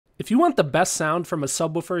If you want the best sound from a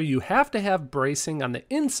subwoofer, you have to have bracing on the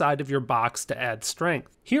inside of your box to add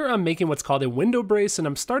strength. Here I'm making what's called a window brace, and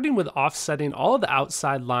I'm starting with offsetting all of the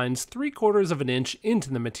outside lines 3/4 of an inch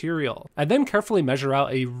into the material. I then carefully measure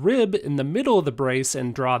out a rib in the middle of the brace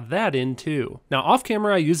and draw that in too. Now off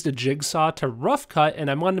camera I used a jigsaw to rough cut,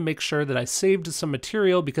 and I wanted to make sure that I saved some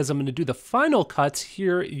material because I'm going to do the final cuts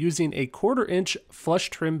here using a 1/4 inch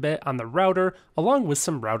flush trim bit on the router along with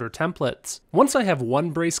some router templates. Once I have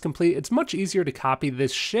one brace complete, it's much easier to copy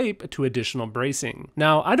this shape to additional bracing.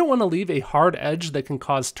 Now I don't want to leave a hard edge that can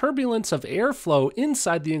cause turbulence of airflow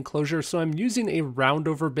inside the enclosure, so I'm using a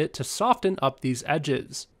roundover bit to soften up these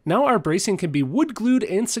edges. Now our bracing can be wood glued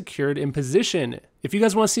and secured in position. If you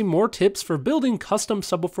guys want to see more tips for building custom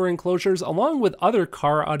subwoofer enclosures along with other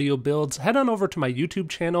car audio builds, head on over to my YouTube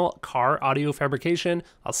channel, CarAudioFabrication.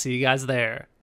 I'll see you guys there.